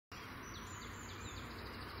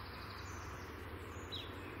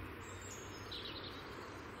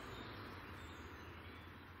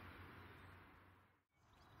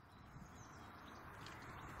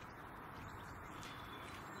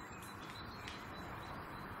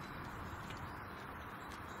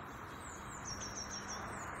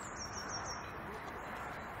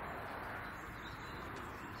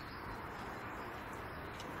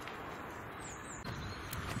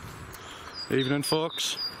Evening,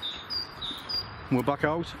 folks. We're back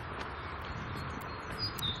out.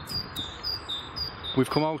 We've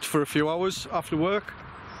come out for a few hours after work.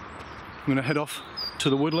 I'm going to head off to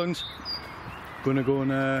the woodlands. Going to go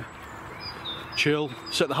and chill,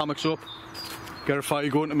 set the hammocks up, get a fire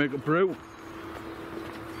going to make a brew.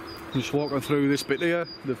 Just walking through this bit here.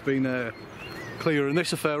 They've been clearing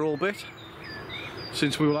this a fair old bit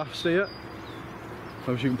since we were last here.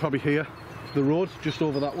 As you can probably hear the road just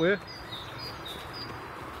over that way.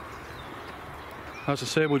 As I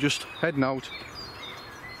say, we're just heading out,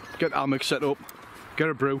 get the hammock set up, get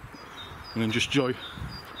a brew, and then just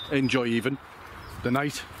enjoy even the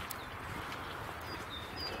night.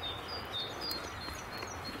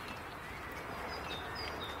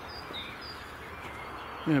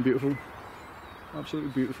 Yeah, beautiful,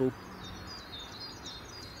 absolutely beautiful.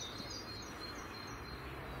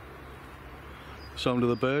 Sound of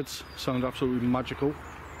the birds sound absolutely magical.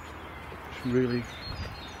 It's really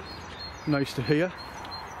nice to hear.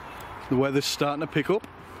 The weather's starting to pick up,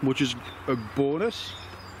 which is a bonus.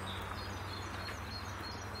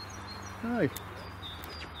 Aye.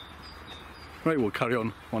 Right, we'll carry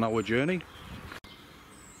on our journey.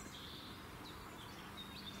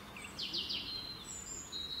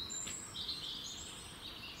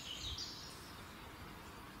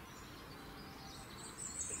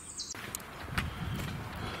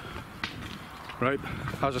 Right,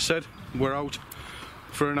 as I said, we're out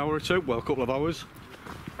for an hour or two, well, a couple of hours.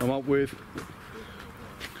 I'm out with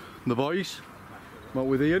the boys. I'm out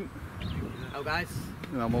with Ian. Hello guys.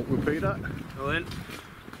 And I'm out with Peter. Hello Ian.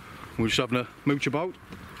 We're just having a mooch about,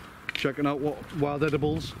 checking out what wild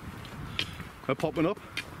edibles are popping up.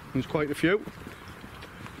 There's quite a few.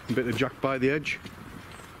 A bit of Jack by the Edge.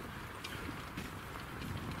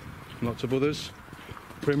 Lots of others.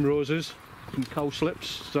 Primroses and cowslips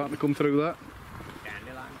starting to come through that.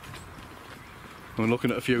 I'm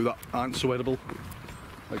looking at a few that aren't so edible,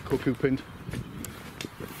 like cuckoo pint.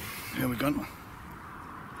 Here we go.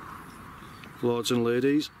 Lords and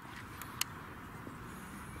ladies.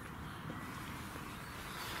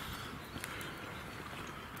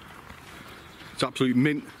 It's absolute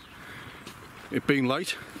mint. It being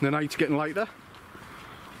light, the night's getting lighter.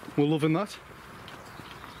 We're loving that.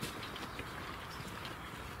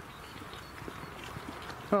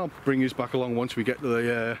 I'll bring you back along once we get to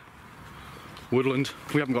the woodland.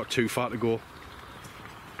 We haven't got too far to go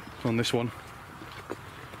on this one.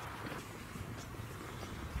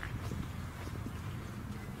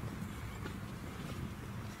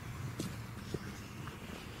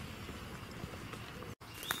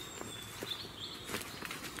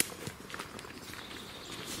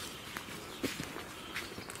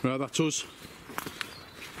 Right, that's us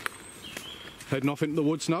heading off into the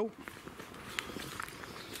woods now.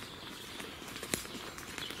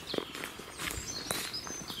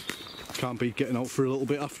 Can't beat getting out for a little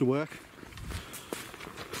bit after work.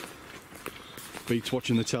 Beats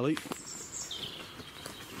watching the telly.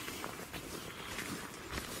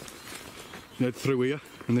 Head through here,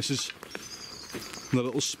 and this is the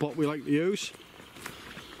little spot we like to use.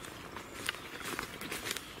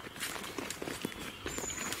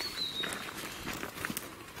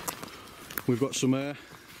 We've got some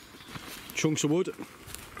chunks of wood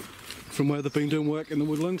from where they've been doing work in the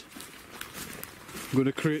woodland. I'm going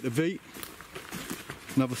to create a V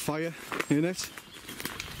and have a fire in it.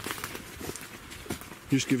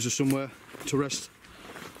 Just gives us somewhere to rest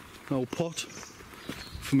an old pot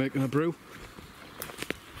for making a brew.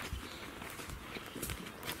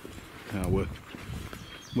 Yeah, we're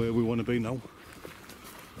where we want to be now.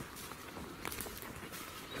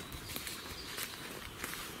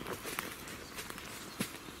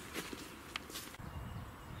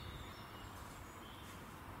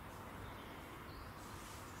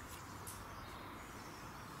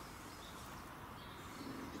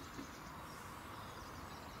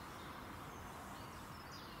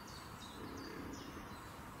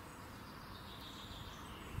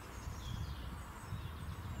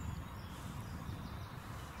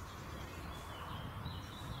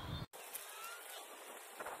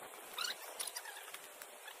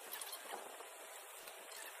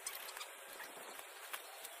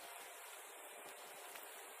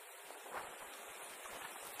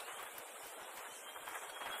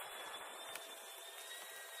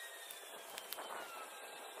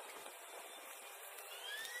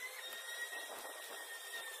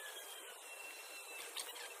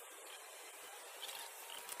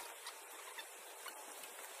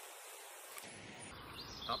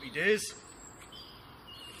 Happy days.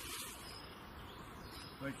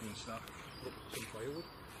 Right, we'll start up some firewood.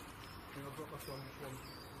 I think I've got that on this one.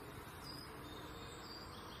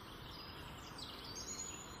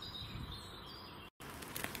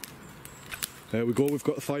 There we go, we've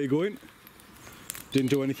got the fire going. Didn't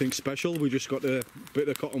do anything special, we just got a bit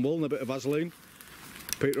of cotton wool and a bit of Vaseline.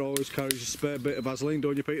 Peter always carries a spare bit of Vaseline,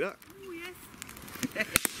 don't you, Peter? Oh yes.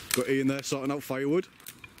 Got Ian there sorting out firewood.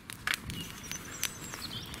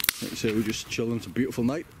 Like I say, we're just chilling, it's a beautiful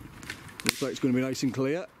night. Looks like it's going to be nice and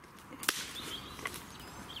clear.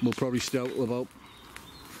 We'll probably stay out till about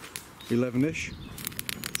 11ish.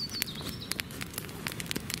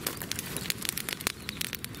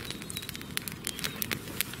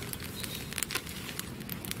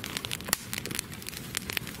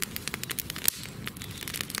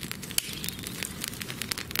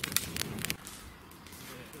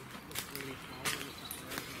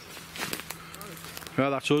 Yeah,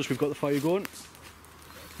 that's us, we've got the fire going.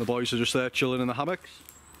 The boys are just there chilling in the hammocks.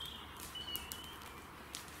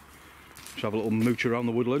 Just have a little mooch around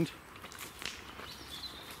the woodland.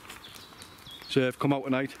 So I've come out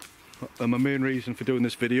tonight, and my main reason for doing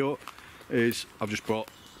this video is I've just brought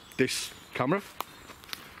this camera.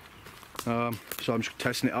 So I'm just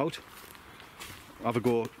testing it out. Have a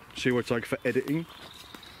go, see what it's like for editing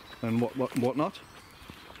and whatnot.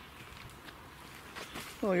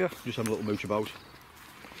 Oh yeah, just have a little mooch about.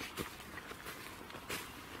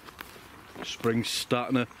 Spring's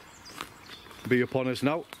starting to be upon us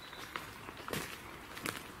now.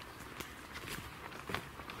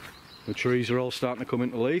 The trees are all starting to come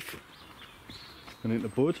into leaf and into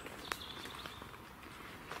bud.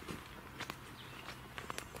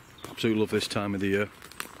 Absolutely love this time of the year.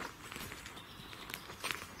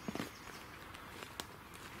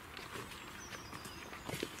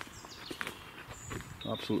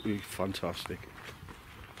 Absolutely fantastic.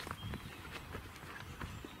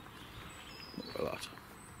 Look at that.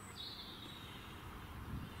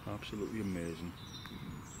 Absolutely amazing.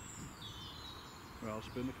 Right, I'll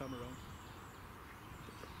spin the camera around.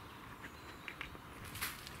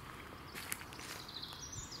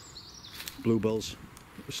 Bluebells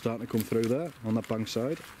are starting to come through there on that bank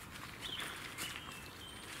side.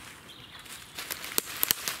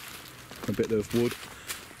 A bit of wood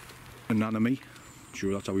anemone.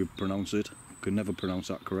 Sure, that's how you pronounce it. Could never pronounce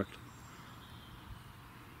that correct.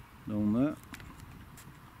 Down there.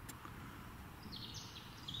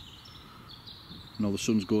 Now the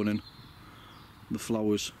sun's going in. The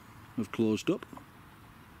flowers have closed up.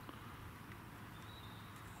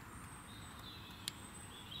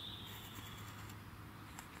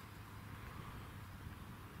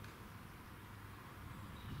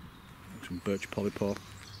 Some birch polypore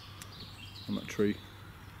on that tree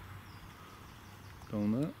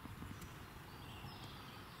down there.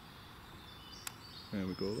 There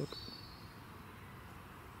we go, look.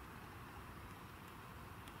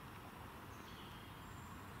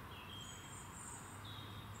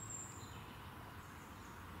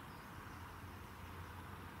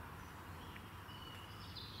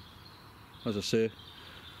 As I say,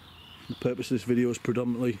 the purpose of this video is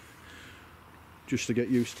predominantly just to get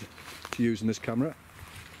used to using this camera.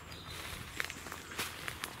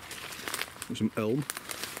 There's some elm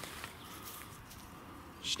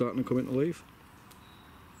starting to come into leaf.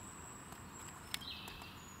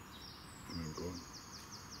 There we go.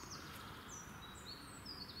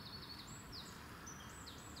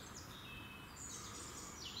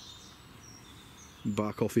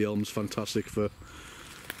 Bark off the elm's fantastic for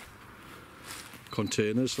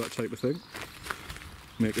containers, that type of thing.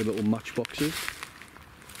 Making little matchboxes,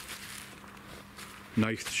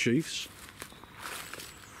 knife sheaths.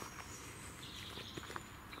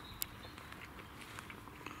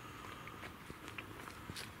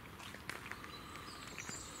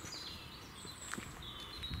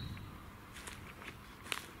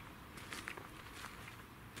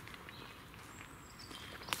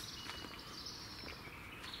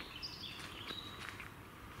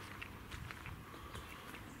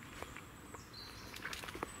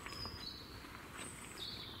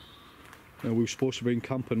 Now, we were supposed to be in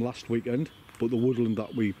camping last weekend, but the woodland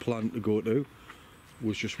that we planned to go to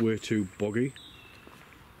was just way too boggy,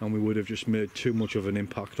 and we would have just made too much of an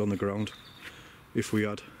impact on the ground if we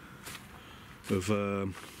had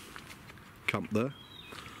camped there.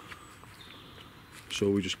 So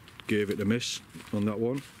we just gave it a miss on that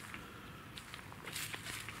one.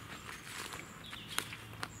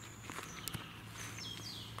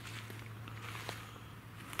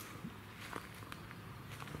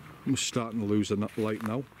 I'm starting to lose the light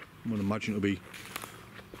now. I'm going to imagine it'll be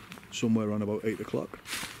somewhere around about 8 o'clock.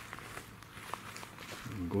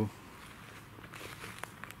 There we go.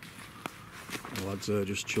 The lads are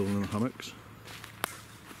just chilling in the hammocks.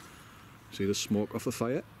 See the smoke off the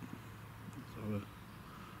fire? Let's have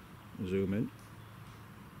a zoom in.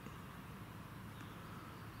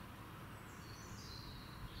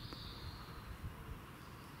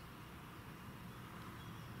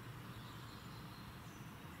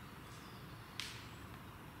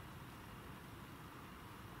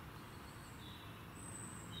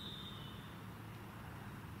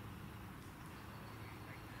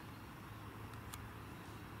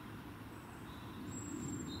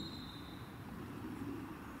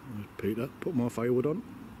 Peter, put more firewood on.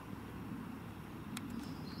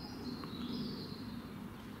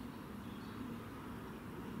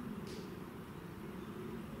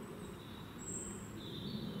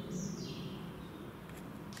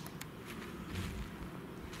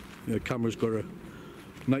 The camera's got a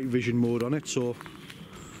night vision mode on it, so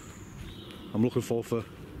I'm looking forward for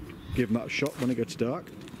giving that a shot when it gets dark.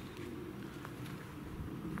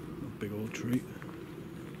 A big old tree.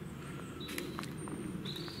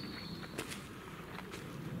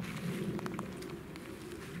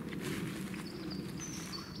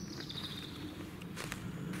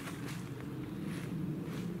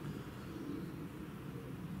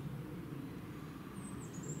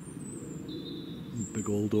 Big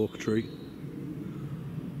old oak tree.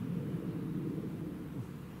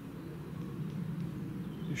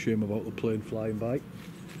 Shame about the plane flying by.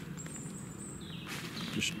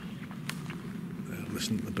 Just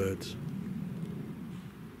listen to the birds.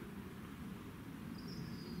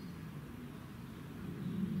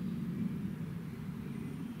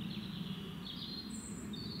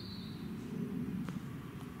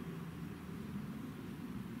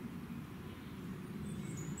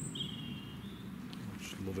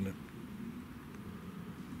 Just loving it.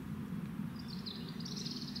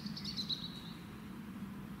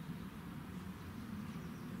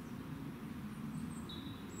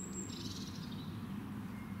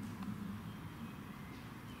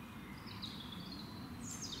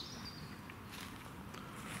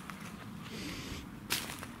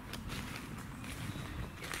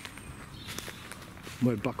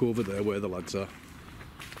 We're back over there where the lads are.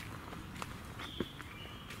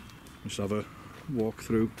 Just have a walk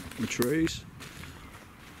through the trees.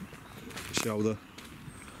 See how the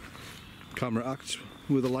camera acts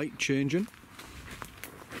with the light changing.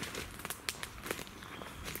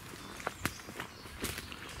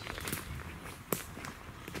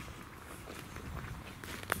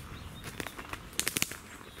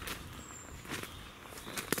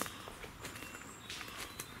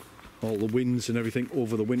 All the winds and everything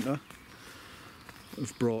over the winter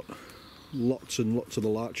have brought lots and lots of the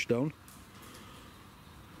larch down,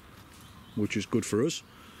 which is good for us.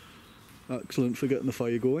 Excellent for getting the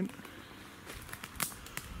fire going.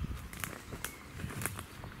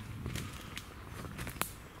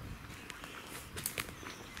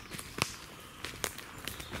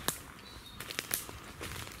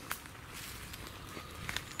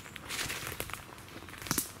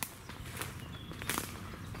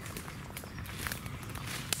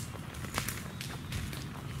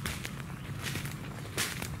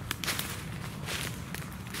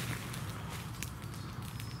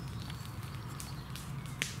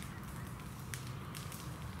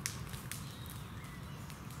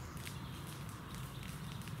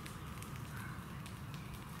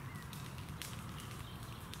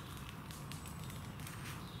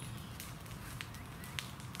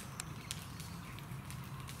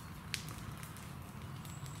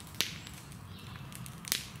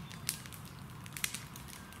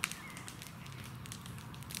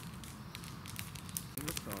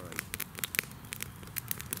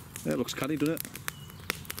 Yeah, it looks canny, doesn't it?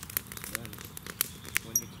 Then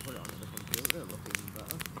when you put it on the computer, it'll look even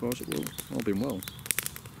better. Of course it will, all being well.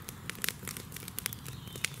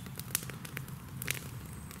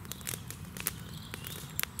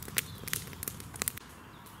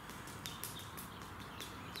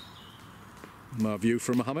 My view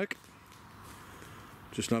from a hammock.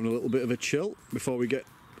 Just having a little bit of a chill before we get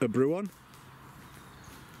a brew on.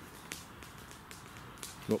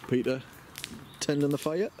 Got Peter tending the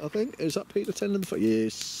fire, I think. Is that Peter tending the fire?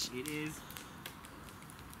 Yes. It is.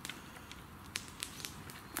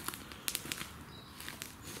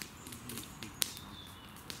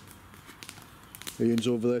 Ian's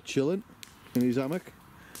over there chilling in his hammock.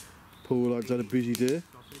 Poor lad's had a busy day.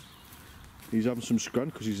 He's having some scran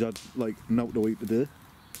because he's had like naught to eat today.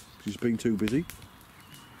 Because he's been too busy.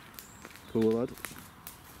 Poor lad.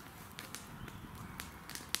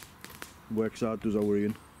 Works hard, does our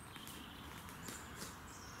Ian.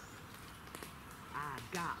 I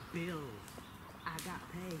got bills. I got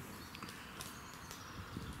pay.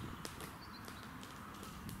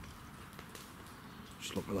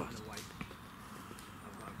 Just look at that.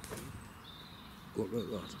 Look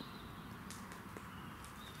at that.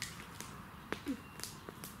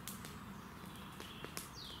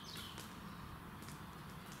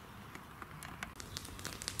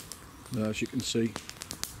 Now, as you can see,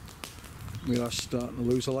 we are starting to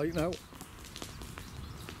lose the light now.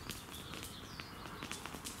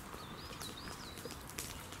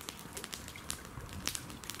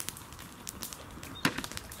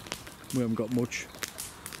 We haven't got much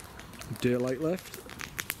daylight left.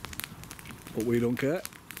 but we don't care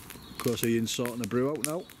because Ian's sorting the brew out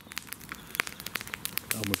now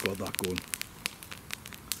and we've got that going.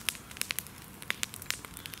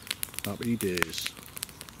 Happy days.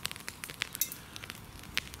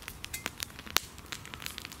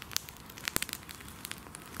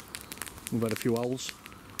 We've had a few owls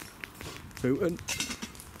hooting.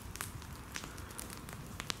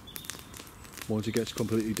 Once it gets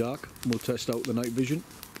completely dark, we'll test out the night vision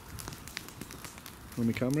on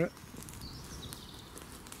my camera.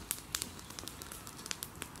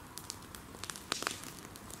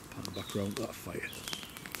 Pan back round that fire.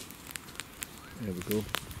 There we go.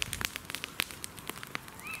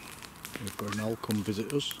 We've got an owl come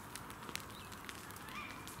visit us.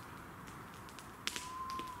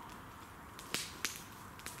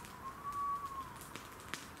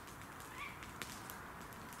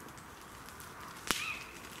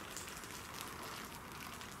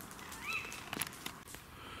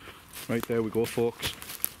 Right, there we go, folks.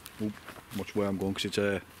 Ooh, watch where I'm going because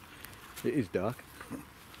it is dark.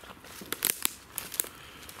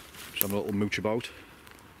 Just having a little mooch about,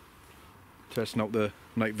 testing out the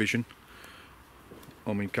night vision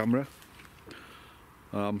on my camera.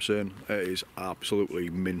 I'm saying it is absolutely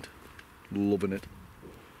mint, loving it.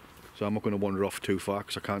 So I'm not going to wander off too far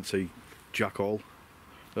because I can't see jack all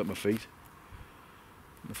at my feet.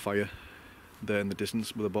 The fire there in the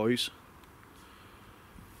distance with the boys.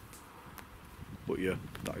 But yeah,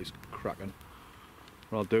 that is cracking.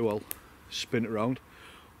 What I'll do, I'll spin it around.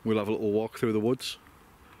 We'll have a little walk through the woods,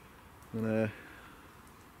 and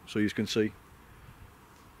so you can see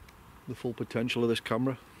the full potential of this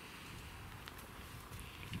camera.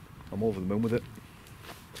 I'm over the moon with it.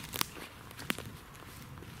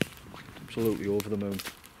 Absolutely over the moon.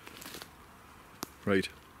 Right,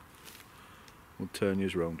 we'll turn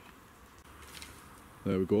yours round.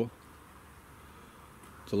 There we go.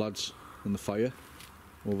 The lads and the fire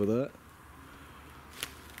over there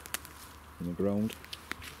on the ground.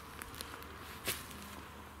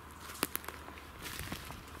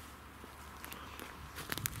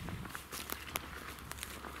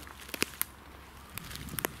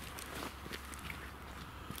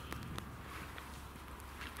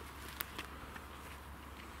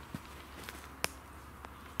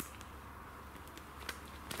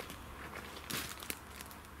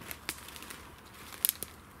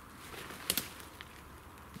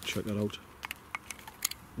 Check that out.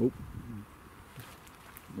 Oh,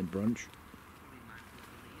 the branch.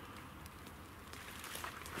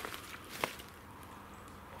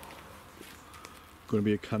 Going to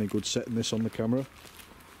be a canny good setting this on the camera.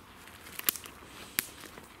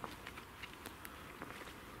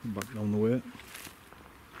 Back down the way.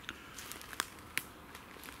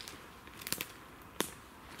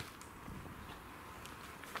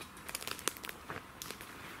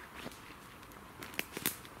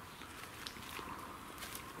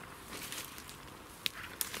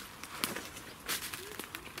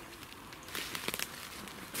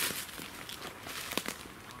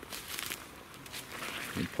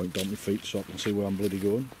 Point down my feet so I can see where I'm bloody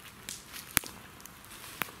going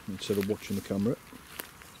instead of watching the camera.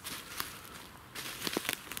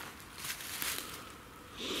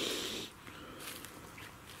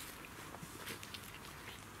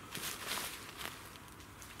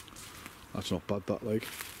 That's not bad, that, like,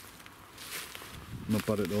 not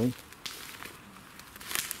bad at all.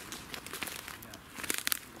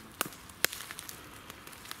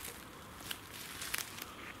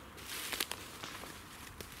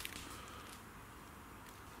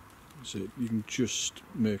 So you can just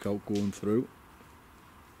make out going through.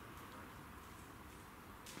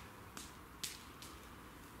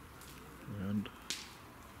 And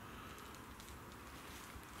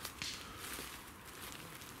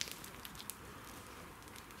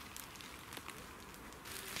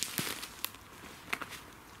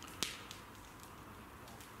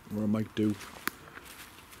what I might do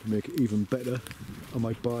to make it even better, I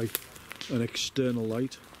might buy an external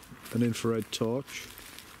light, an infrared torch.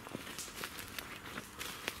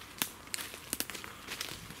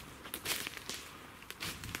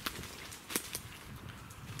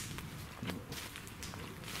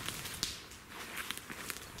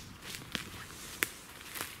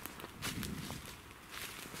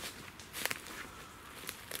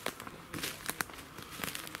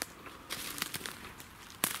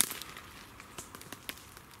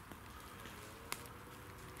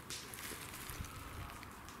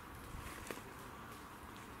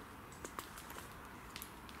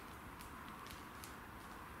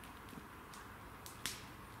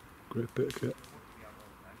 Great bit of kit.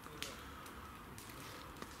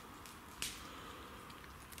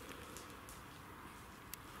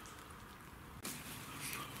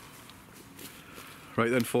 Right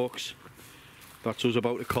then folks, that's us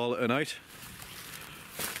about to call it a night.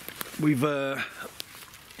 We've had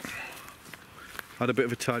a bit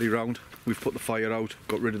of a tidy round. We've put the fire out,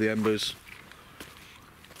 got rid of the embers,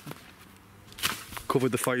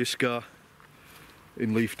 covered the fire scar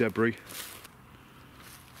in leaf debris.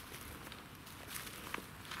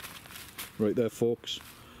 Right there folks,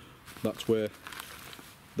 that's where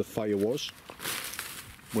the fire was,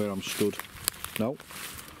 where I'm stood now.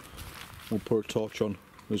 We'll put a torch on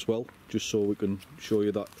as well, just so we can show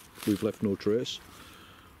you that we've left no trace.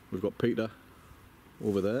 We've got Peter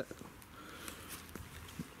over there,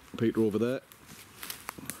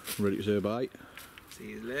 ready to say bye.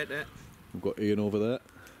 See you later. We've got Ian over there.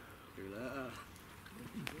 See you later.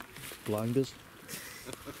 Blinders.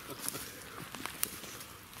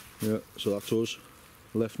 Yeah, so that's us.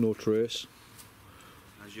 Left no trace.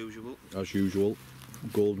 As usual. As usual.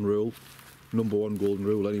 Golden rule. #1 golden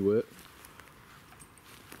rule anyway.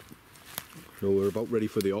 So we're about ready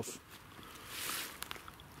for the off.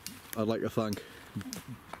 I'd like to thank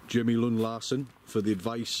Jimmy Lund Larson for the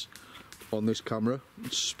advice on this camera.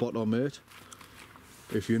 It's spot on, mate.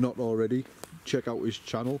 If you're not already, check out his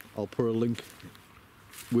channel. I'll put a link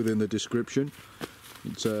within the description.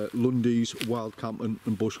 It's Lundy's Wild Camping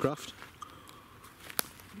and Bushcraft.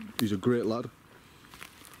 He's a great lad,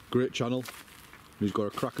 great channel. He's got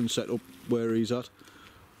a cracking setup where he's at.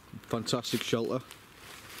 Fantastic shelter.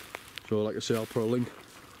 So like I say, I'll put a link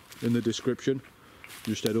in the description.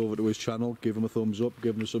 Just head over to his channel, give him a thumbs up,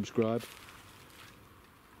 give him a subscribe.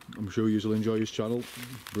 I'm sure you'll enjoy his channel.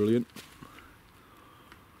 Brilliant.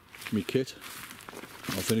 Me kit.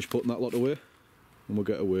 I'll finish putting that lot away and we'll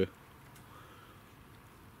get away.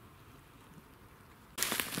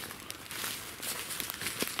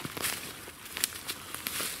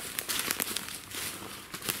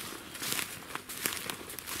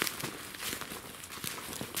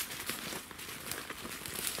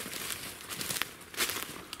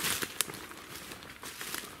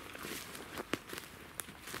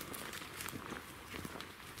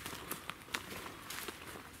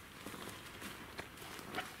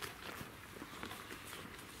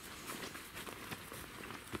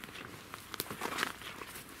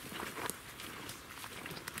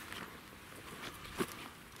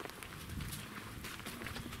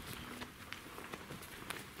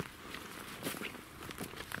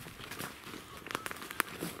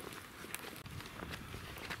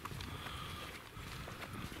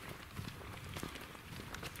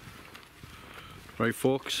 Right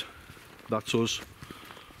folks, that's us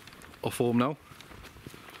off home now.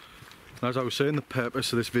 As I was saying, the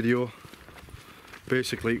purpose of this video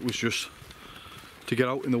basically was just to get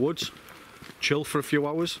out in the woods, chill for a few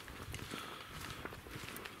hours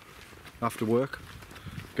after work,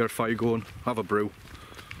 get a fire going, have a brew,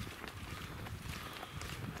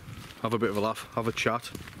 have a bit of a laugh, have a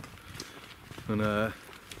chat, and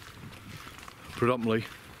predominantly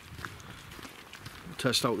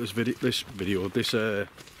test out this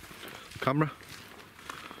camera,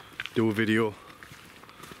 do a video,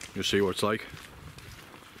 just see what it's like.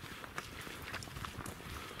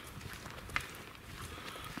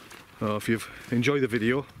 If you've enjoyed the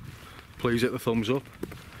video, please hit the thumbs up.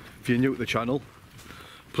 If you're new to the channel,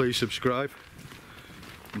 please subscribe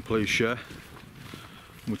and please share.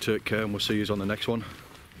 We'll take care and we'll see you on the next one.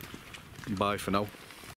 Bye for now.